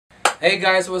Hey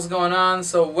guys, what's going on?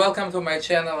 So welcome to my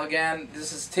channel again.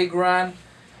 This is Tigran.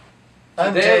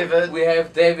 I'm Today David. we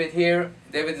have David here.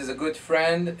 David is a good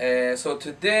friend. So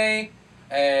today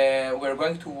we're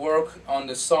going to work on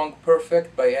the song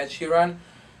Perfect by Ed Sheeran.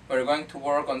 We're going to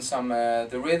work on some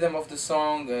the rhythm of the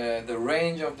song, the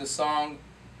range of the song,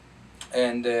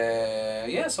 and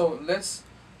yeah. So let's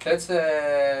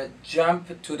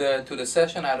jump to the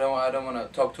session. I don't want to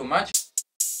talk too much.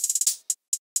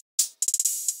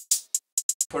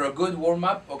 For a good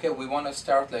warm-up, okay, we want to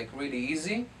start like really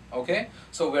easy, okay?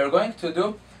 So we're going to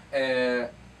do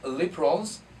lip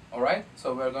rolls, alright?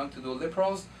 So we're going to do lip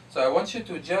rolls. So I want you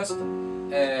to just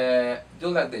do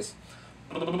like this.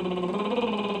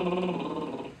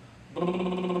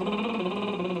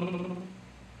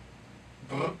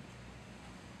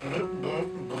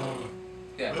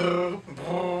 Yeah.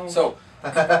 So,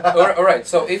 alright,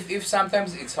 so if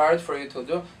sometimes it's hard for you to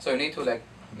do, so you need to like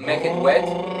make it wet.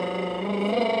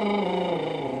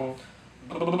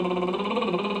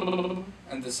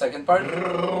 And the second part.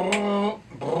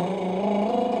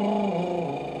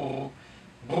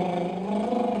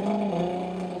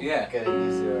 Yeah. Getting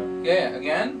easier. Yeah,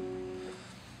 again.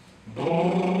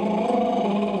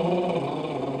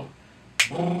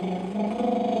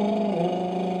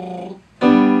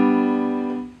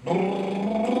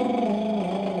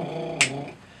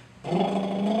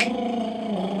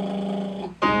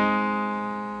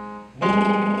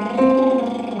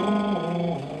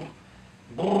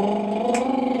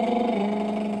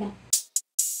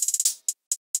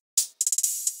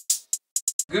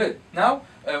 Good. Now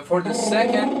for the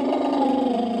second.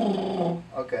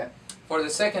 Okay. For the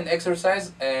second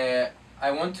exercise, I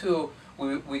want to.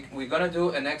 We're gonna do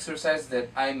an exercise that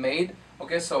I made.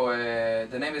 Okay, so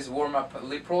the name is warm up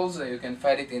lip rolls. You can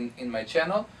find it in my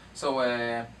channel. So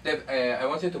Dave, I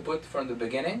want you to put from the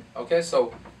beginning. Okay,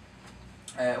 so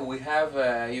we have.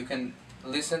 You can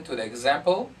listen to the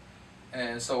example.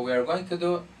 So we are going to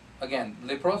do again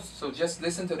lip rolls. So just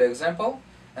listen to the example,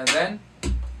 and then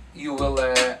you will.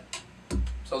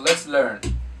 So let's learn.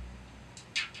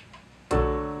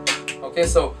 Okay,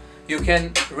 so you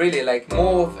can really like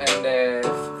move and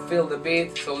feel the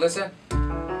beat. So listen.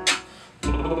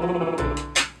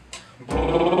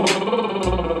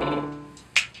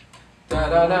 Da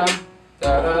da da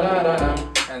da da da da,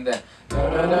 and then da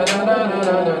da da da da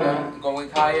da da, going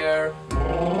higher.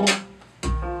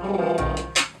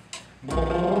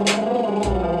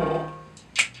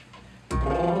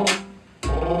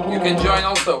 You can join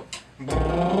also.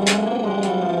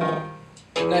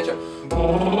 Natural.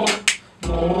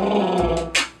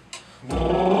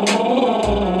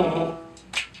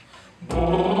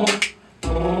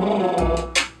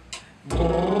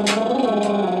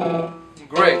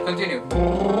 Great, continue.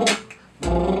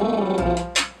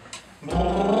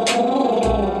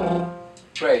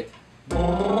 Great.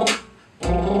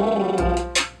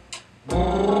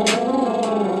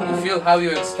 You feel how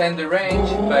you extend the range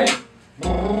by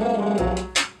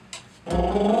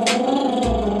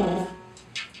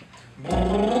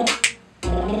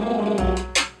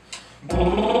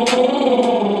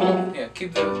yeah,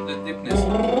 keep the deepness.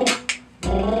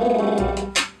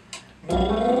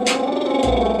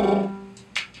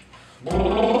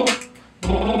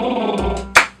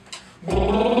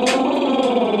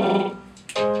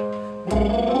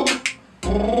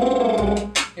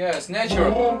 Yes,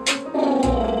 natural.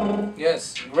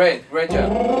 Yes, great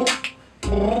job.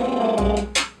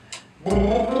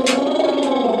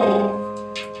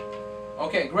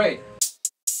 Okay, great.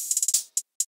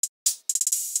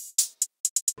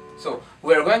 So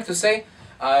we're going to say,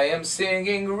 I am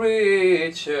singing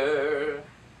richer.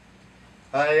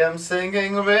 I am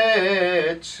singing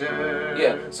richer.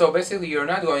 Yeah, so basically you're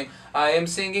not going, I am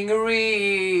singing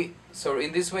so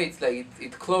in this way it's like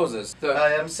it closes. So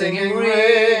I am singing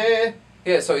richer.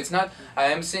 yeah, so it's not, I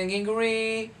am singing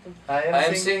I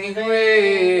am singing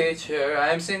richer. I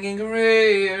am singing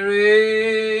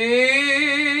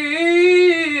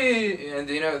and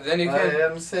you know, then you I can,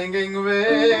 am singing richer.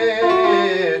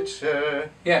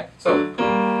 yeah, so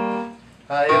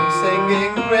I am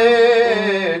singing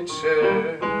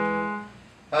richer.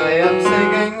 I am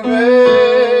singing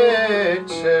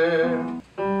richer.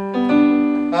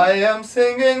 I am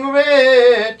singing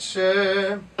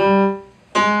richer.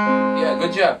 yeah,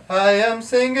 good job. I am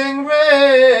singing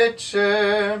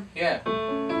richer. Yeah.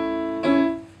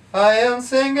 I am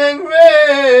singing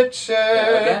richer.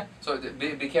 Yeah, again. So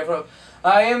be careful.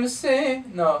 I am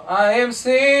singing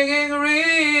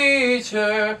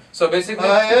richer. So basically,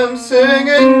 I am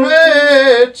singing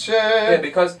richer. yeah,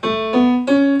 because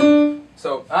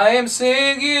so I am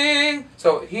singing.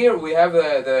 So here we have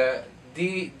the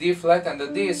D flat and the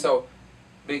D. So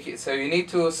you need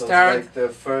to So start. it's like the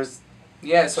first.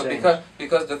 Yeah. So change.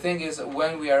 because the thing is,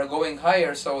 when we are going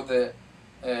higher, so the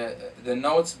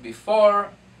notes before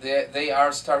they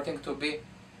are starting to be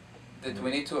that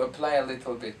we need to apply a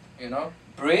little bit. You know,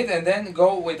 breathe and then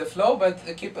go with the flow, but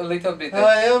keep a little bit.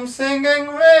 I am singing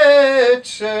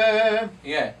richer.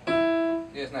 Yeah.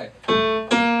 Yes, nice.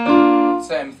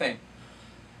 Same thing.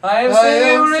 I am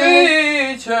singing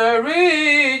richer,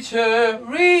 richer,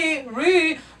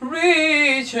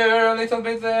 richer, a little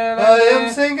bit there. I am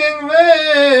singing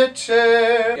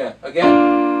richer. Yeah, again.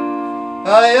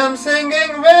 I am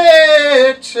singing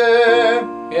richer.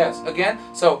 Yes, again.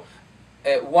 So,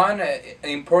 one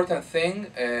important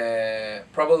thing,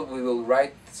 probably we will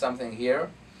write something here.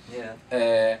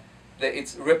 Yeah.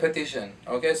 It's repetition.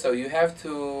 Okay, so you have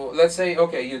to, let's say,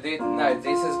 okay, you did, nice,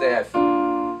 this is the F.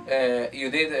 You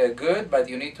did good, but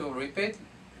you need to repeat,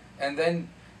 and then,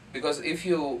 because if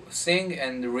you sing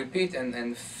and repeat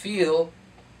and feel,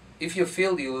 if you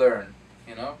feel, you learn,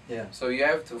 you know? Yeah. So you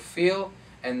have to feel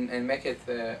and make it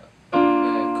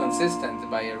consistent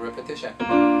by a repetition.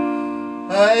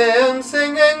 I am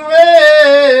singing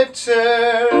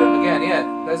richer. Again, yeah,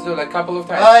 let's do like a couple of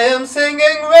times. I am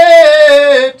singing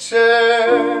richer.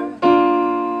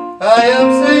 I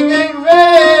am singing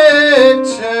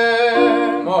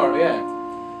richer. More, yeah.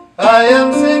 I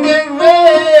am singing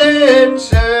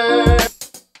richer.